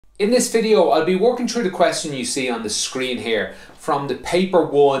In this video, I'll be working through the question you see on the screen here from the paper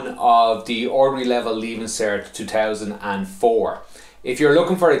 1 of the Ordinary Level Leaving Cert 2004. If you're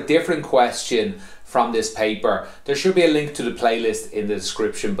looking for a different question from this paper, there should be a link to the playlist in the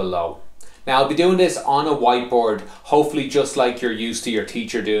description below. Now, I'll be doing this on a whiteboard, hopefully just like you're used to your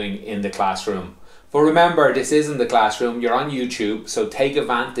teacher doing in the classroom. But remember, this isn't the classroom, you're on YouTube, so take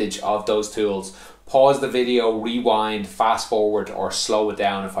advantage of those tools. Pause the video, rewind, fast forward, or slow it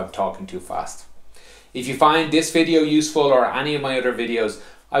down if I'm talking too fast. If you find this video useful or any of my other videos,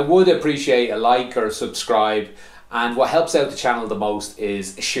 I would appreciate a like or a subscribe. And what helps out the channel the most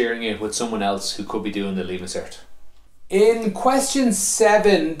is sharing it with someone else who could be doing the Leaving Cert. In question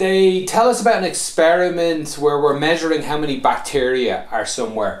 7, they tell us about an experiment where we're measuring how many bacteria are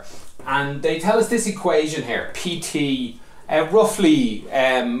somewhere. And they tell us this equation here, PT, roughly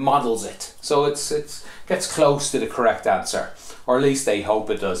models it. So it gets close to the correct answer, or at least they hope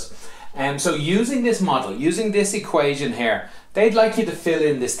it does. So using this model, using this equation here, they'd like you to fill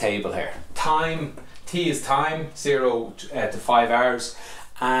in this table here. Time, T is time, 0 to 5 hours.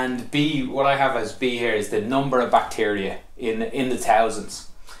 And B, what I have as B here is the number of bacteria in the thousands.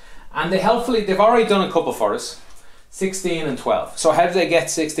 And they've already done a couple for us, 16 and 12. So how do they get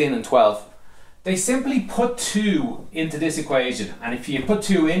 16 and 12? They simply put 2 into this equation. And if you put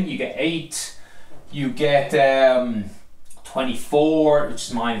 2 in, you get 8, you get 24, which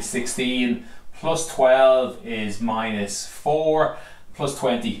is minus 16, plus 12 is minus 4, plus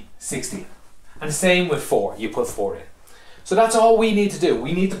 20, 16. And the same with 4, you put 4 in. So that's all we need to do.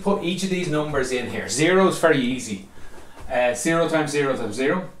 We need to put each of these numbers in here. 0 is very easy. 0 times 0 times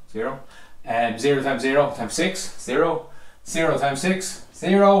 0, 0. 0 times 0 times 6, 0. 0 times 6,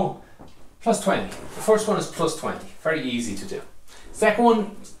 0. Plus 20. The first one is plus 20. Very easy to do. Second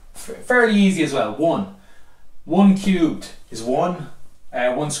one, fairly easy as well. 1. 1 cubed is 1.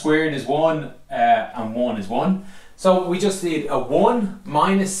 1 squared is 1. And 1 is 1. So we just need a 1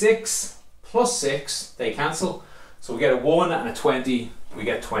 minus 6 plus 6. They cancel. So we get a 1 and a 20. We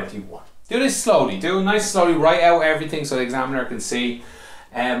get 21. Do this slowly. Do it nice slowly. Write out everything so the examiner can see.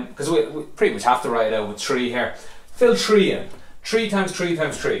 Because we pretty much have to write it out with 3 here. Fill 3 in. 3 times 3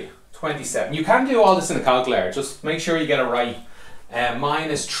 times 3. 27. You can do all this in a calculator, just make sure you get it right.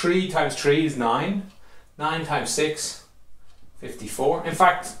 Minus 3 times 3 is 9. 9 times 6, 54. In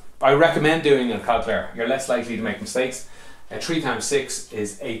fact, I recommend doing it in a calculator. You're less likely to make mistakes. 3 times 6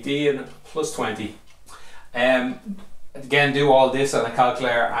 is 18 plus 20. Again, do all this on a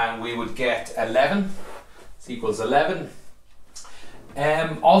calculator and we would get 11. This equals 11.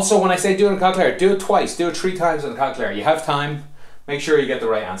 Also, when I say do it on a calculator, do it twice. Do it 3 times on the calculator. You have time. Make sure you get the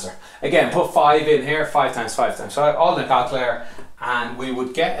right answer. Again, put 5 in here, 5 times 5 times 5, all in the calculator, and we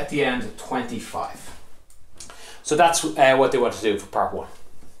would get at the end 25. So that's what they want to do for part 1.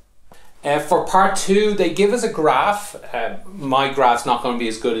 For part 2, they give us a graph. My graph's not going to be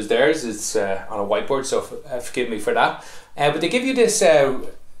as good as theirs. It's on a whiteboard, so forgive me for that. But they give you this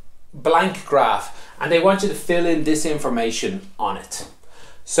blank graph, and they want you to fill in this information on it.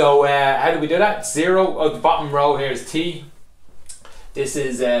 So how do we do that? 0, the bottom row here is T. This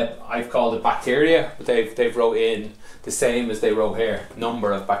is, I've called it bacteria, but they've wrote in the same as they wrote here,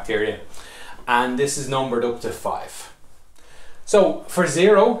 number of bacteria. And this is numbered up to 5. So for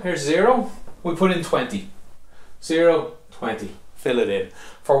 0, here's 0, we put in 20. 0, 20, fill it in.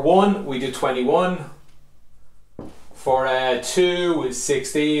 For 1, we do 21. For 2 is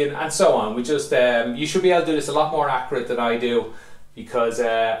 16, and so on. We just, you should be able to do this a lot more accurate than I do because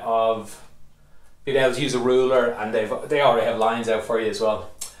of being able to use a ruler, and they already have lines out for you as well.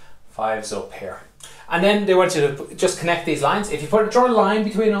 5's up here. And then they want you to just connect these lines. If you draw a line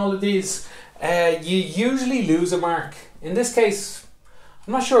between all of these, you usually lose a mark. In this case,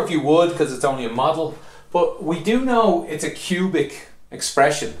 I'm not sure if you would because it's only a model, but we do know it's a cubic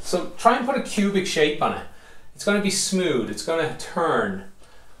expression. So try and put a cubic shape on it. It's going to be smooth, it's going to turn,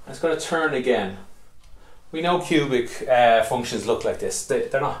 and it's going to turn again. We know cubic functions look like this.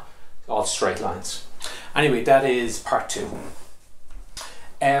 They're not all straight lines. Anyway, that is part 2.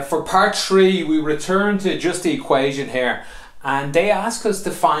 For part 3, we return to just the equation here, and they ask us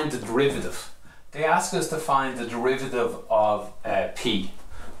to find the derivative. They ask us to find the derivative of P.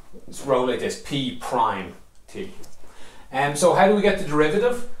 It's wrote like this, P prime T. So how do we get the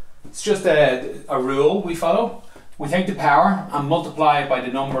derivative? It's just a rule we follow. We take the power and multiply it by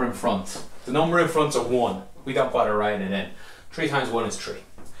the number in front. The number in front's a 1. We don't bother writing it in. 3 times 1 is 3.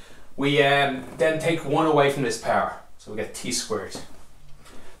 We then take 1 away from this power, so we get T squared.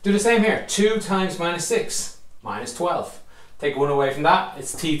 Do the same here. 2 times minus 6, minus 12. Take 1 away from that,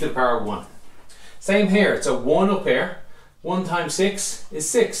 it's T to the power of 1. Same here, it's a 1 up here. 1 times 6 is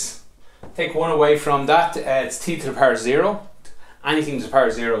 6. Take 1 away from that, it's t to the power 0. Anything to the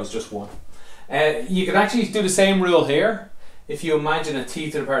power 0 is just 1. You can actually do the same rule here if you imagine a t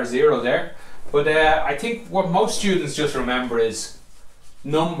to the power 0 there. But I think what most students just remember is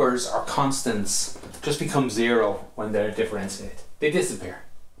numbers or constants just become 0 when they're differentiated. They disappear.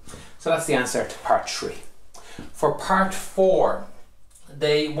 So that's the answer to part 3. For part 4,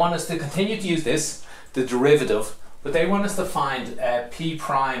 they want us to continue to use this, the derivative, but they want us to find p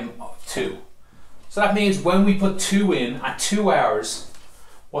prime of 2. So that means when we put 2 in at 2 hours,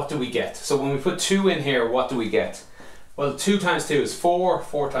 what do we get? So when we put 2 in here, what do we get? Well, 2 times 2 is 4,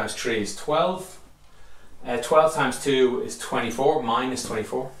 4 times 3 is 12, 12 times 2 is 24, minus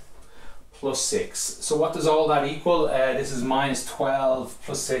 24, plus 6. So what does all that equal? This is minus 12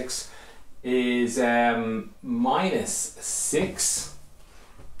 plus 6 is minus 6.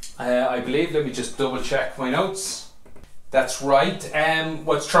 I believe, let me just double check my notes. That's right.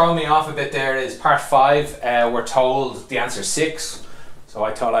 What's throwing me off a bit there is part 5, we're told the answer is 6. So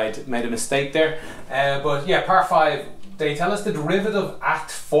I thought I'd made a mistake there. But yeah, part 5, they tell us the derivative at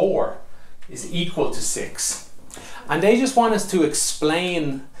 4 is equal to 6. And they just want us to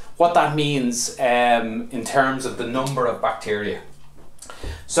explain what that means in terms of the number of bacteria.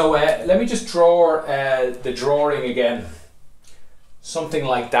 So let me just draw the drawing again. Something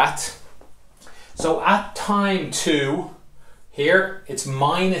like that. So at time 2, here it's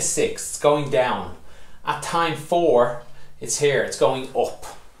minus 6, it's going down. At time 4, it's here, it's going up.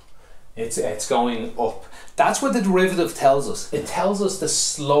 It's going up. That's what the derivative tells us. It tells us the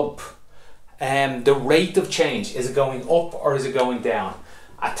slope, the rate of change. Is it going up or is it going down?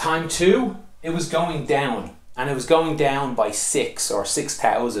 At time 2, it was going down, and it was going down by 6 or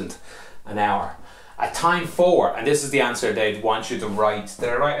 6,000 an hour. At time 4, and this is the answer they'd want you to write. Did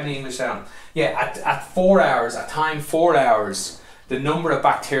I write any English down? Yeah, at 4 hours, at time 4 hours, the number of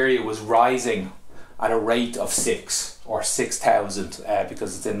bacteria was rising at a rate of 6 or 6,000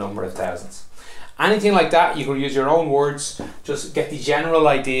 because it's a number of thousands. Anything like that, you can use your own words. Just get the general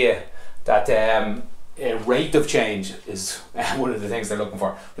idea that a rate of change is one of the things they're looking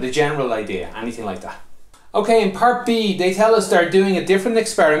for. But the general idea, anything like that. Okay, in part B, they tell us they're doing a different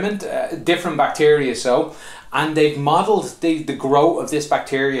experiment, different bacteria and they've modelled the growth of this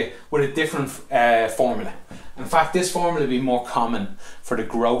bacteria with a different formula. In fact, this formula would be more common for the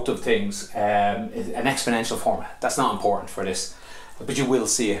growth of things, an exponential formula. That's not important for this, but you will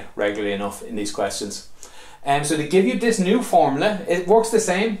see it regularly enough in these questions. So they give you this new formula. It works the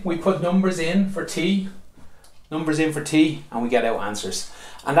same. We put numbers in for t, and we get out answers.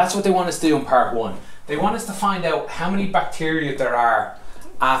 And that's what they want us to do in part 1. They want us to find out how many bacteria there are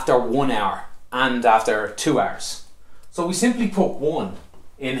after 1 hour and after 2 hours. So we simply put 1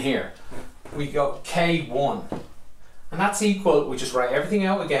 in here. We go K1, and that's equal, we just write everything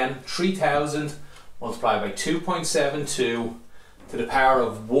out again, 3,000 multiplied by 2.72 to the power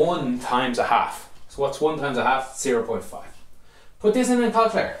of 1 times a half. So what's 1 times a half? 0.5. Put this in a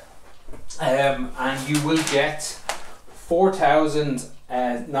calculator, and you will get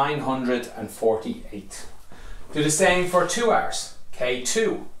 4,948. Do the same for 2 hours.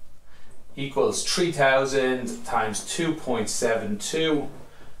 K2 equals 3,000 times 2.72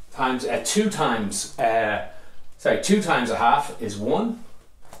 times 2 times a half is 1.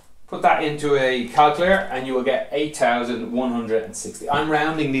 Put that into a calculator and you will get 8,160. I'm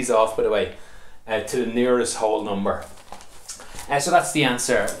rounding these off, by the way, to the nearest whole number. So that's the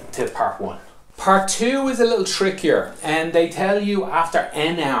answer to part 1. Part 2 is a little trickier, and they tell you after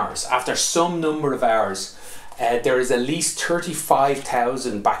n hours, after some number of hours, there is at least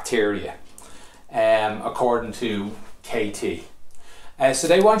 35,000 bacteria according to KT. So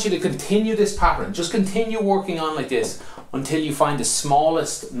they want you to continue this pattern. Just continue working on like this until you find the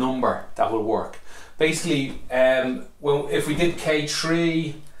smallest number that will work. Basically, if we did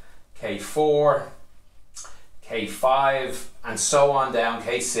K3, K4, K5, and so on down,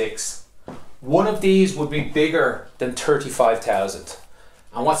 K6, one of these would be bigger than 35,000.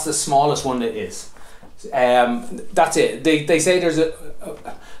 And what's the smallest one that is? That's it. They say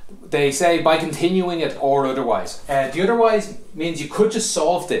they say by continuing it or otherwise. The otherwise means you could just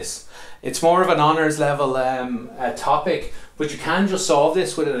solve this. It's more of an honours level topic, but you can just solve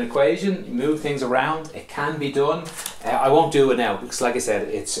this with an equation. You move things around. It can be done. I won't do it now because, like I said,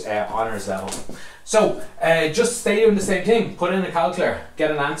 it's honours level. So just stay doing the same thing. Put in a calculator,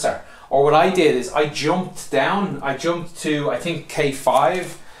 get an answer. Or what I did is I jumped down. I jumped to, I think,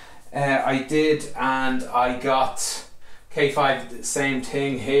 K5. I did, and I got K5, same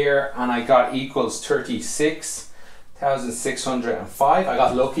thing here, and I got equals 36,605. I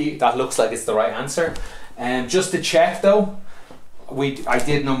got lucky. That looks like it's the right answer. Just to check though, I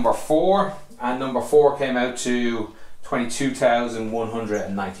did number 4, and number 4 came out to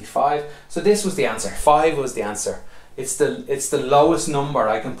 22,195. So this was the answer. 5 was the answer. It's the lowest number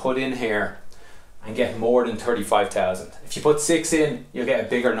I can put in here and get more than 35,000. If you put 6 in, you'll get a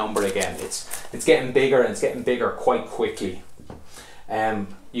bigger number again. It's getting bigger, and it's getting bigger quite quickly.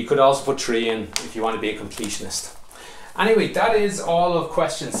 You could also put 3 in if you want to be a completionist. Anyway, that is all of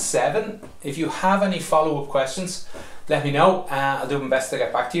question 7. If you have any follow-up questions, let me know. I'll do my best to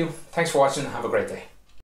get back to you. Thanks for watching. Have a great day.